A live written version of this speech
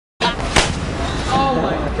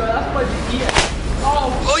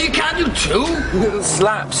you can't do two.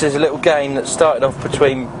 Slaps is a little game that started off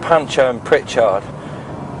between Pancho and Pritchard.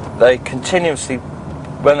 They continuously,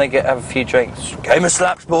 when they have a few drinks, game of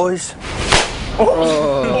slaps, boys.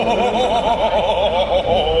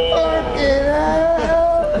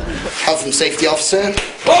 Health and safety officer.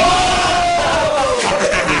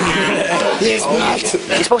 Yes, mate.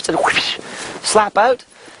 He's supposed to whoosh, slap out,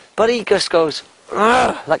 but he just goes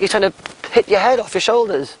like he's trying to hit your head off your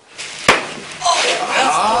shoulders.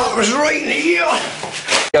 Oh, it was right here.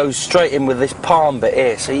 Goes straight in with this palm bit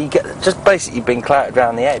here, so you get just basically being clattered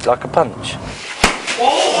around the head like a punch.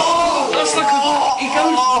 Oh, that's like a... He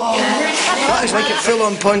goes... That is like a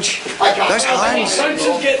full-on punch. That's hands.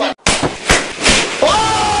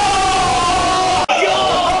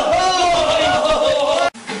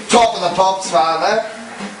 Top of the pops, father.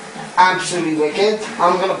 Absolutely wicked.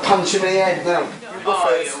 I'm going to punch him in the head now.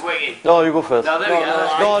 No, you go first. No, there we go.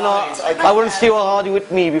 No, I want to see how hard you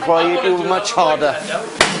hit me before you do much harder. That's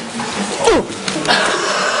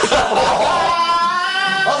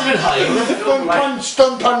a bit high. Don't punch,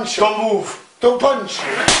 don't punch. Don't move. Don't punch.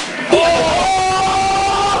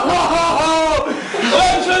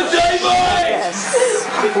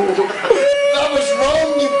 That was wrong,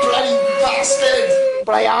 you bloody bastard.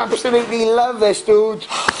 But I absolutely love this, dude.